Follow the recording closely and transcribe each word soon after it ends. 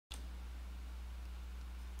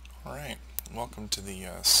Welcome to the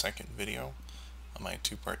second video of my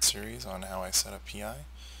two-part series on how I set up PI.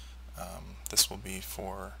 This will be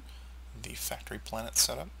for the Factory Planet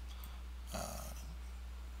setup.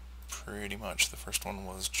 Pretty much the first one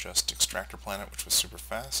was just Extractor Planet, which was super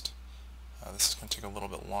fast. This is going to take a little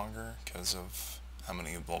bit longer because of how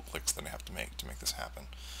many bolt clicks that I have to make this happen.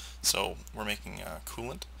 So we're making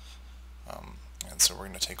coolant, and so we're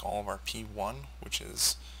going to take all of our P1, which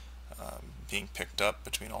is being picked up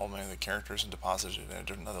between all my other characters and deposited at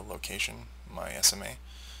another location, my SMA.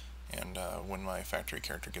 And when my factory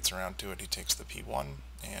character gets around to it, he takes the P1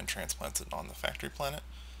 and transplants it on the factory planet,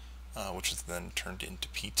 which is then turned into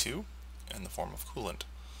P2 in the form of coolant.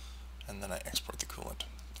 And then I export the coolant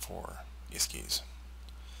for ISKIs.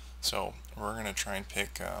 So we're going to try and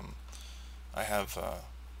pick, I have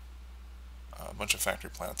a bunch of factory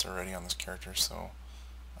planets already on this character, so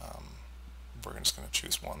we're just going to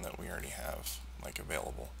choose one that we already have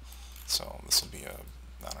available. So this will be a,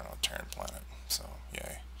 I don't know, Terran planet, so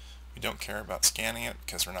yay. We don't care about scanning it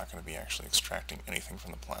because we're not going to be actually extracting anything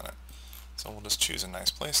from the planet. So we'll just choose a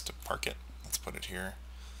nice place to park it. Let's put it here.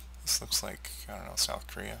 This looks like, I don't know, South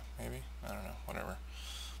Korea, maybe? I don't know, whatever.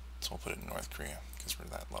 So we'll put it in North Korea because we're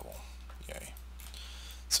that level. Yay.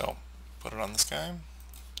 So put it on this guy.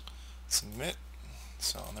 Submit.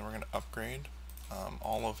 So then we're going to upgrade.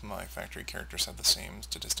 All of my factory characters have the same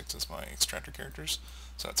statistics as my extractor characters,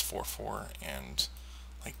 so that's 4, 4, and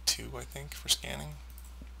 2, I think, for scanning,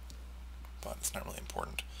 but it's not really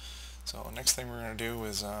important. So the next thing we're going to do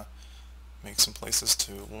is make some places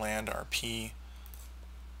to land our P1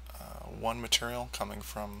 material coming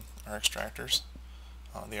from our extractors,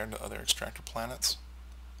 the other extractor planets.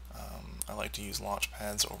 I like to use launch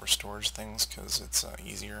pads over storage things because it's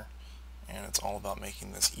easier. And it's all about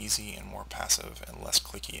making this easy and more passive and less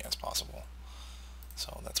clicky as possible.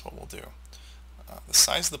 So that's what we'll do. The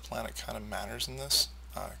size of the planet kind of matters in this,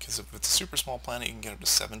 because if it's a super small planet, you can get up to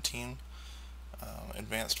 17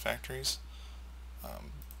 advanced factories.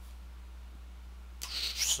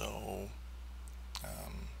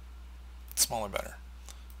 Smaller better.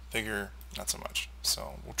 Bigger, not so much.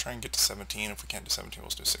 So we'll try and get to 17. If we can't do 17, we'll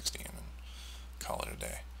just do 16 and call it a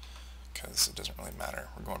day, because it doesn't really matter.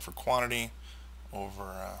 We're going for quantity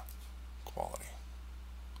over quality.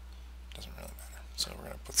 Doesn't really matter. So we're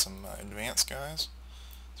going to put some advanced guys.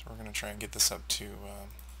 So we're going to try and get this up to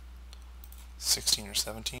 16 or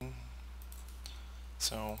 17.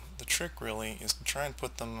 So the trick really is to try and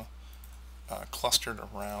put them clustered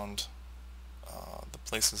around the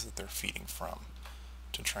places that they're feeding from,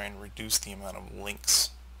 to try and reduce the amount of links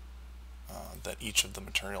that each of the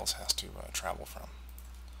materials has to travel from.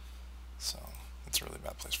 So it's a really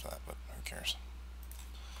bad place for that, but who cares?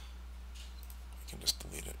 We can just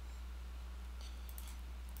delete it.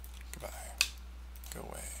 Goodbye. Go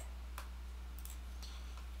away.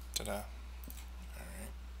 Ta-da.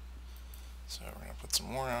 Alright. So we're going to put some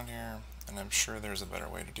more on here, and I'm sure there's a better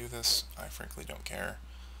way to do this. I frankly don't care,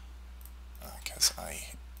 because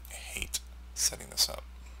I hate setting this up.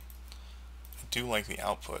 I do like the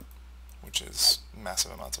output, which is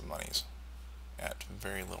massive amounts of monies at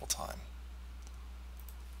very little time.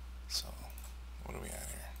 So, what do we add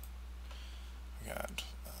here? We got 2,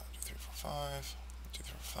 3, 4, 5, 2,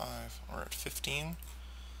 3, 4, 5. We're at 15.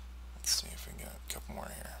 Let's see if we can get a couple more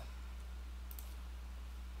here.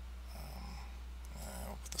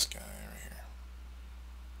 We'll put this guy right here.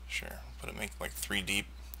 Sure, put it make 3 deep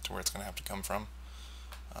to where it's going to have to come from.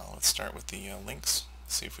 Let's start with the links.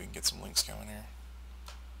 See if we can get some links going here.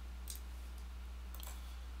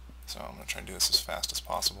 So I'm going to try and do this as fast as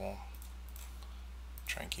possible.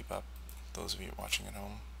 Try and keep up, those of you watching at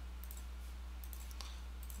home.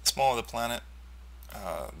 The smaller the planet,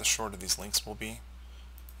 the shorter these links will be,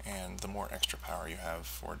 and the more extra power you have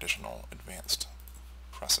for additional advanced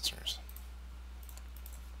processors.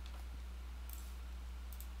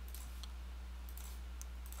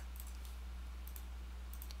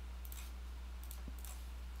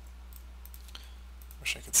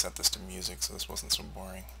 Wish I could set this to music so this wasn't so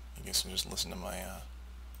boring. You guys can just listen to my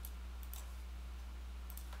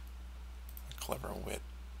clever wit.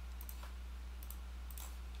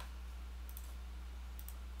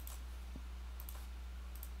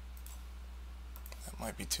 That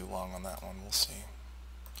might be too long on that one, we'll see.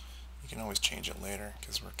 You can always change it later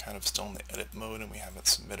because we're kind of still in the edit mode and we haven't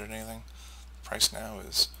submitted anything. The price now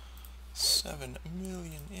is 7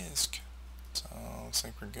 million ISK. So looks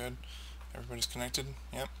like we're good. Everybody's connected?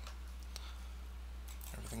 Yep.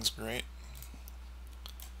 Everything's great.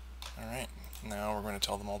 Alright, now we're going to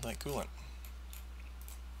tell them all that coolant.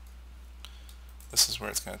 This is where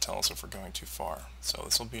it's going to tell us if we're going too far. So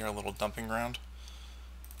this will be our little dumping ground.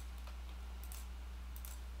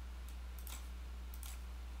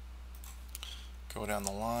 go down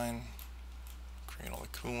the line, create all the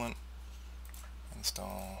coolant,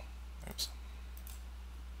 install, oops.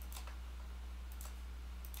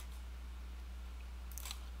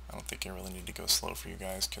 I don't think I really need to go slow for you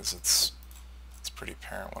guys because it's pretty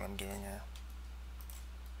apparent what I'm doing here.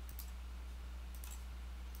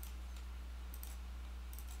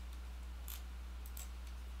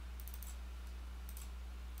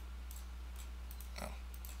 Oh,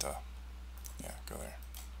 duh. Yeah, go there.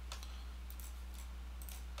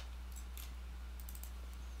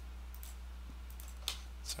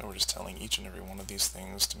 So we're just telling each and every one of these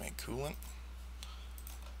things to make coolant,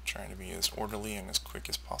 trying to be as orderly and as quick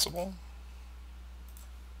as possible.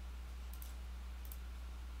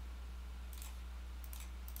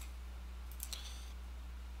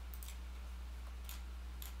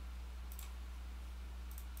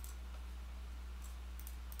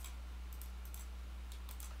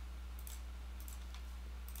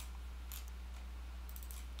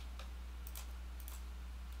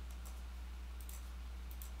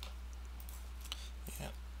 Yeah,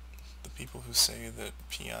 the people who say that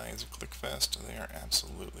PI is a click fest, they are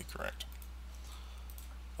absolutely correct.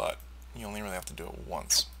 But you only really have to do it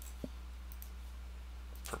once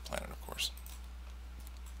per planet, of course.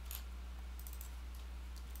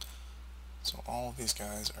 So all of these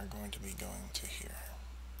guys are going to be going to here.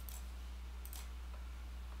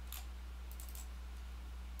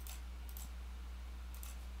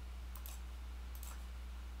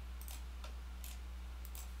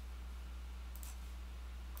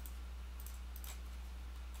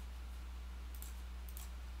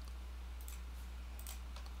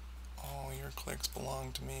 All your clicks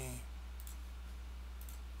belong to me.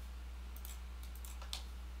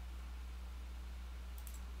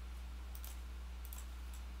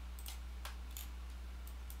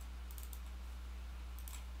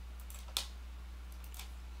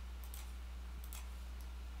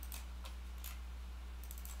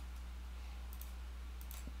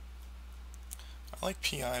 I like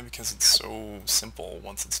PI because it's so simple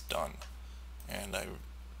once it's done, and I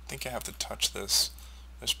think I have to touch this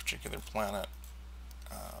particular planet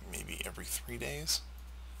maybe every 3 days,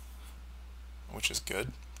 which is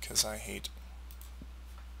good because I hate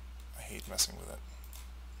messing with it.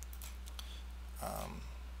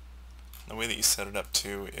 The way that you set it up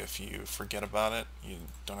too, if you forget about it, you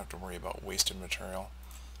don't have to worry about wasted material,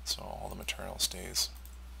 so all the material stays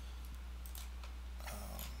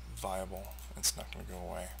viable. It's not going to go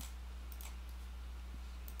away.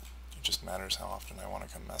 It just matters how often I want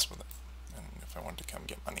to come mess with it, and if I want to come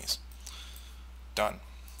get monies. Done.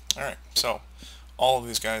 Alright, so all of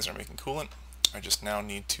these guys are making coolant. I just now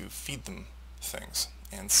need to feed them things,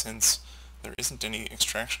 and since there isn't any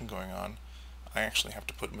extraction going on, I actually have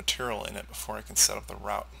to put material in it before I can set up the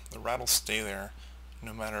route. The route will stay there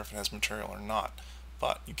no matter if it has material or not,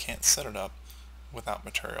 but you can't set it up without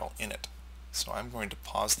material in it. So I'm going to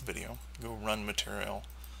pause the video, go run material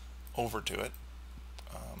over to it,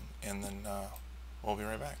 and then we'll be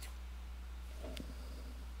right back.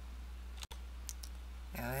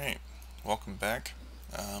 Alright, welcome back.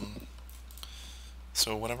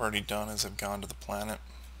 So what I've already done is I've gone to the planet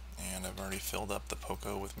and I've already filled up the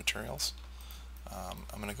POCO with materials.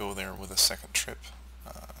 I'm going to go there with a second trip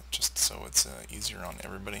just so it's easier on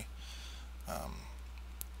everybody. And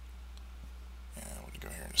we'll go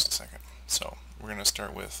here in just a second. So we're going to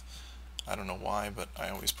start with, I don't know why, but I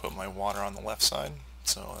always put my water on the left side,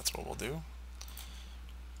 so that's what we'll do.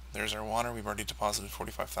 There's our water. We've already deposited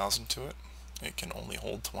 45,000 to it. It can only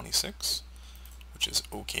hold 26, which is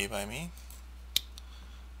okay by me.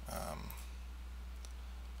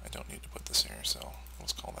 I don't need to put this here, so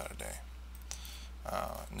let's call that a day.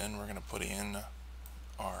 And then we're going to put in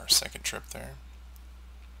our second trip there.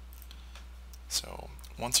 So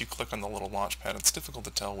once you click on the little launch pad, it's difficult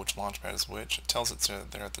to tell which launch pad is which. It tells it's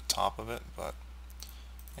there at the top of it, but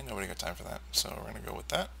ain't nobody got time for that. So we're going to go with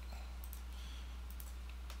that.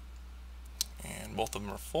 And both of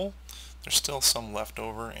them are full. There's still some left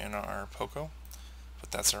over in our POCO,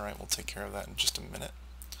 but that's alright. We'll take care of that in just a minute.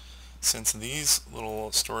 Since these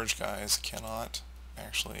little storage guys cannot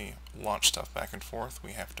actually launch stuff back and forth,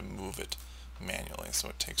 we have to move it manually, so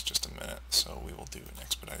it takes just a minute. So we will do an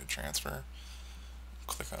expedited transfer.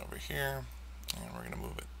 Click on over here, and we're going to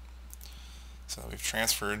move it. So we've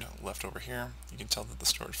transferred left over here. You can tell that the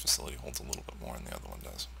storage facility holds a little bit more than the other one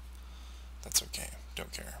does. That's okay,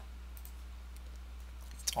 don't care.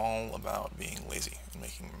 It's all about being lazy and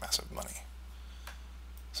making massive money.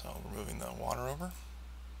 So we're moving the water over.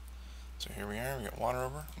 So here we are, we got water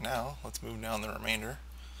over. Now let's move down the remainder.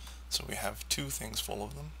 So we have two things full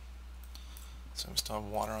of them. So we still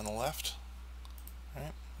have water on the left.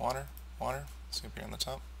 Right? Water, water, see up here on the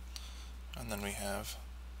top. And then we have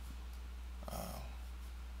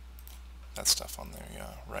that stuff on the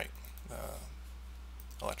right, the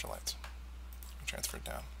electrolytes. We transfer it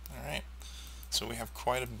down. Alright, so we have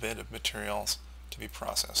quite a bit of materials to be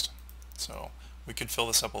processed. So we could fill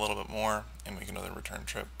this up a little bit more and make another return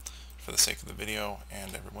trip. For the sake of the video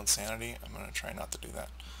and everyone's sanity, I'm going to try not to do that.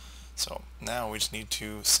 So now we just need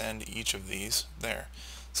to send each of these there.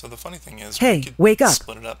 So the funny thing is, hey, we could wake up.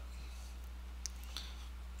 split it up.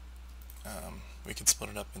 We could split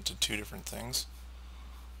it up into two different things,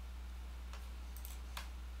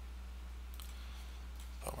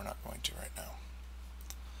 but we're not going to right now.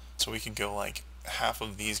 So we could go like half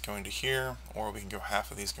of these going to here, or we can go half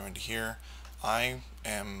of these going to here. I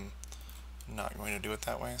am not going to do it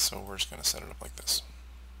that way, so we're just going to set it up like this.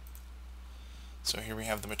 So here we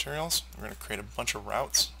have the materials. We're going to create a bunch of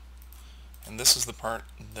routes, and this is the part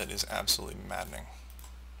that is absolutely maddening.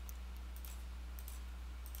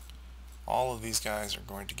 All of these guys are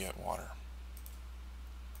going to get water.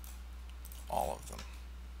 All of them.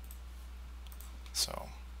 So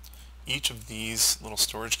each of these little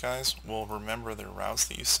storage guys will remember their routes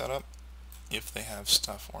that you set up if they have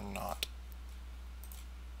stuff or not.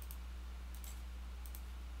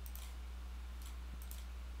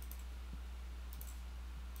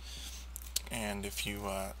 And if you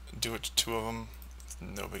do it to two of them,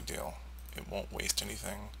 no big deal. It won't waste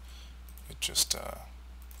anything. It just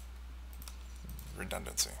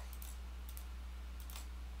redundancy.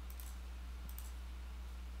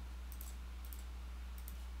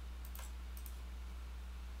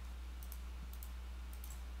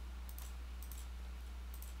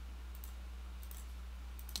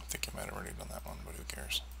 I think I might have already done that one, but who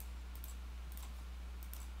cares?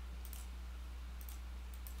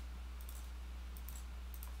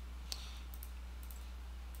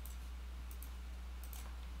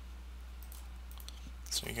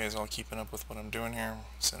 So you guys all keeping up with what I'm doing here?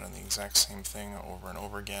 Sending the exact same thing over and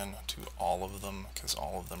over again to all of them, because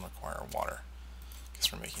all of them require water.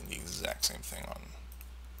 Because we're making the exact same thing on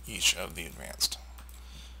each of the advanced.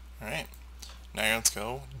 Alright, now let's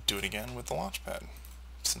go do it again with the launch pad.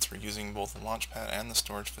 Since we're using both the launch pad and the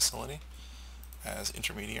storage facility as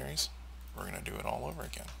intermediaries, we're going to do it all over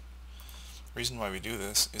again. The reason why we do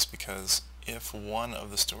this is because if one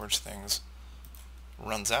of the storage things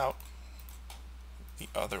runs out, the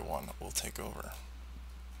other one will take over.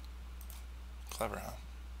 Clever, huh?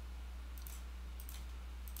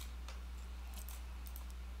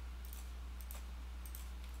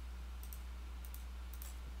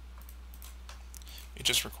 It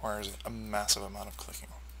just requires a massive amount of clicking.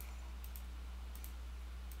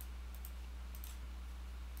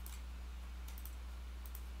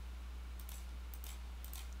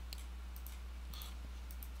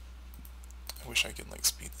 I wish I could like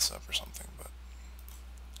speed this up or something, but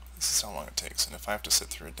this is how long it takes, and if I have to sit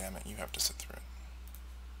through it, damn it, you have to sit through it.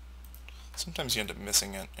 Sometimes you end up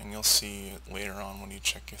missing it, and you'll see later on when you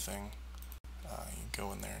check your thing. You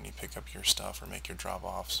go in there and you pick up your stuff or make your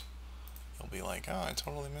drop-offs. You'll be like, oh, I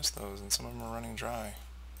totally missed those, and some of them are running dry.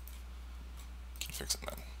 You can fix it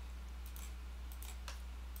then.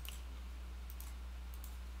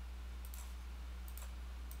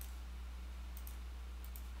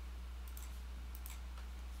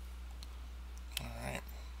 Alright.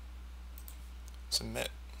 Submit.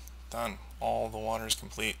 Done. All the water is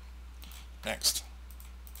complete. Next.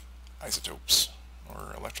 Isotopes.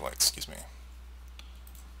 Or electrolytes, excuse me.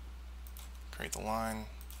 Create the line.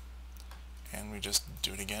 And we just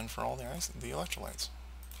do it again for all the electrolytes.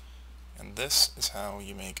 And this is how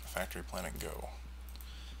you make a Factory Planet go.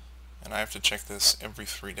 And I have to check this every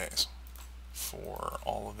 3 days for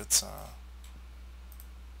all of its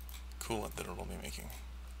coolant that it'll be making.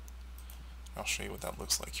 I'll show you what that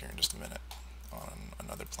looks like here in just a minute on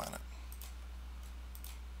another planet.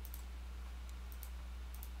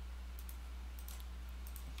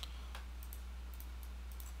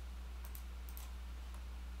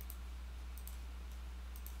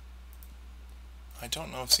 I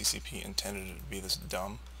don't know if CCP intended it to be this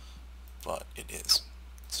dumb, but it is.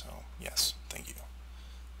 So, yes, thank you.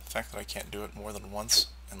 The fact that I can't do it more than once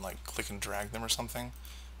and like click and drag them or something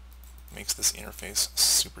makes this interface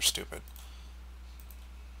super stupid.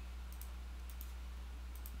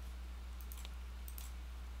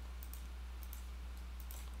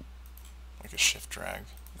 Like a shift drag,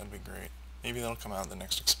 that'd be great. Maybe that'll come out in the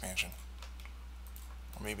next expansion.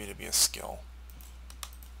 Or maybe it'd be a skill.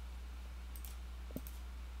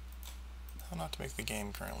 How not to make the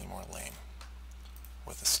game currently more lame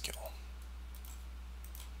with a skill.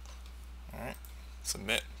 Alright,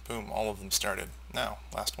 submit, boom, all of them started. Now,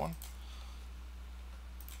 last one.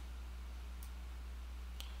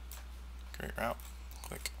 create route,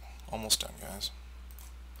 click. Almost done, guys.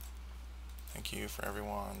 Thank you for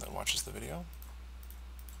everyone that watches the video.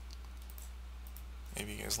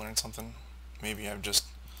 Maybe you guys learned something. Maybe I've just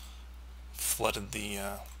flooded the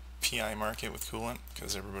PI market with coolant,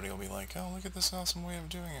 because everybody will be like, oh, look at this awesome way of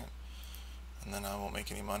doing it. And then I won't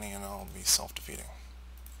make any money and I'll be self-defeating.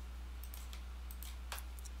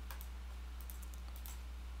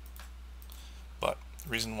 But the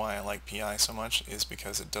reason why I like PI so much is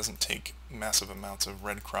because it doesn't take massive amounts of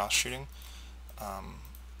red cross shooting.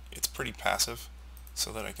 It's pretty passive,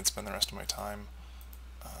 so that I can spend the rest of my time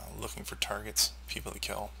looking for targets, people to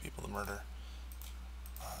kill, people to murder,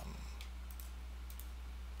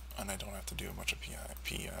 and I don't have to do much of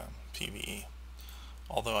PvE.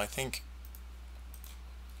 Although I think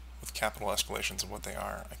with capital escalations of what they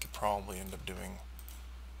are, I could probably end up doing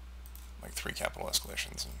like 3 capital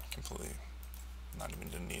escalations and completely not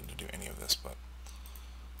even need to do any of this, but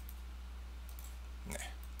nah.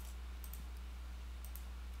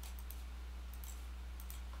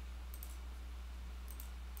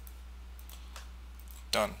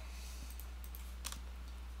 Done.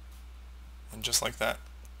 And just like that,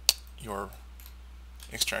 your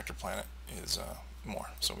extractor planet is more.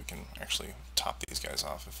 So we can actually top these guys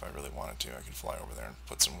off if I really wanted to. I could fly over there and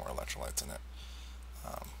put some more electrolytes in it,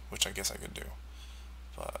 which I guess I could do,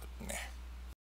 but nah.